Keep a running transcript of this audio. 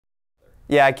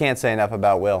Yeah, I can't say enough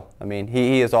about Will. I mean,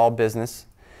 he is all business.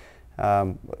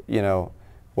 You know,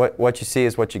 what you see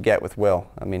is what you get with Will.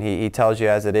 I mean, he tells you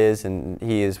as it is, and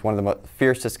he is one of the most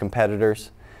fiercest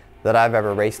competitors that I've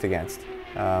ever raced against.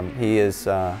 He's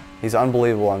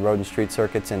unbelievable on road and street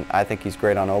circuits, and I think he's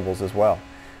great on ovals as well.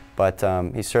 But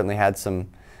he certainly had some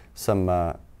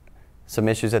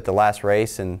issues at the last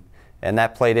race, and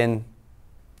that played in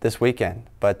this weekend.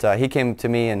 But he came to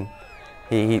me and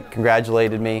he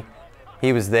congratulated me.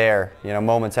 He was there, you know,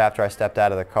 moments after I stepped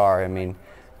out of the car. I mean,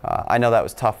 I know that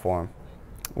was tough for him.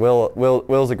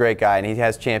 Will's a great guy, and he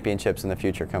has championships in the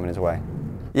future coming his way.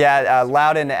 Yeah,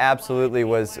 Loudon absolutely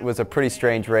was a pretty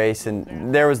strange race,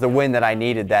 and there was the win that I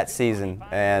needed that season,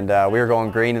 and we were going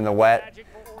green in the wet.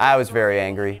 I was very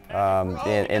angry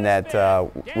in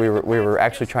that we were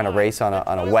actually trying to race on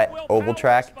a wet oval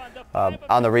track.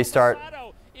 On the restart,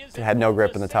 had no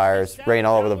grip in the tires, rain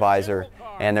all over the visor,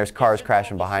 and there's cars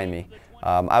crashing behind me.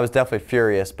 I was definitely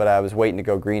furious, but I was waiting to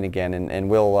go green again, and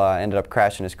Will ended up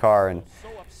crashing his car. And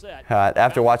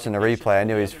after watching the replay, I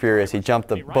knew he was furious. He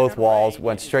jumped both walls,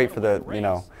 went straight for the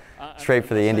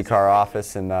IndyCar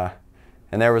office, and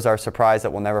there was our surprise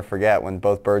that we'll never forget when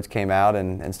both birds came out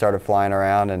and started flying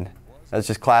around, and that was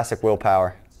just classic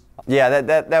willpower. Yeah,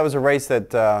 that was a race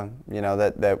that you know,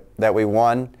 that we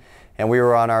won, and we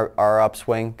were on our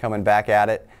upswing, coming back at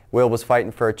it. Will was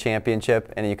fighting for a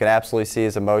championship, and you can absolutely see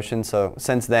his emotion. So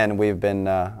since then, we've been,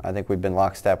 I think we've been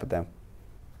lockstep with them.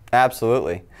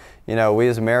 Absolutely. You know, we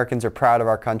as Americans are proud of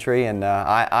our country, and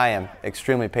I am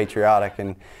extremely patriotic.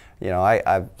 And you know,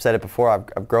 I've said it before.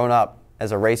 I've grown up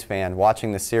as a race fan,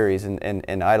 watching the series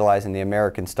and idolizing the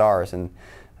American stars. And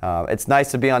it's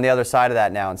nice to be on the other side of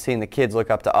that now and seeing the kids look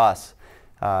up to us.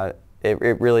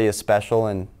 It really is special,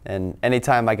 and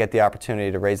anytime I get the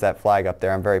opportunity to raise that flag up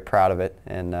there, I'm very proud of it.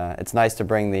 And it's nice to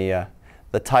bring the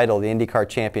title, the IndyCar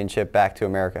Championship, back to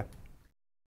America.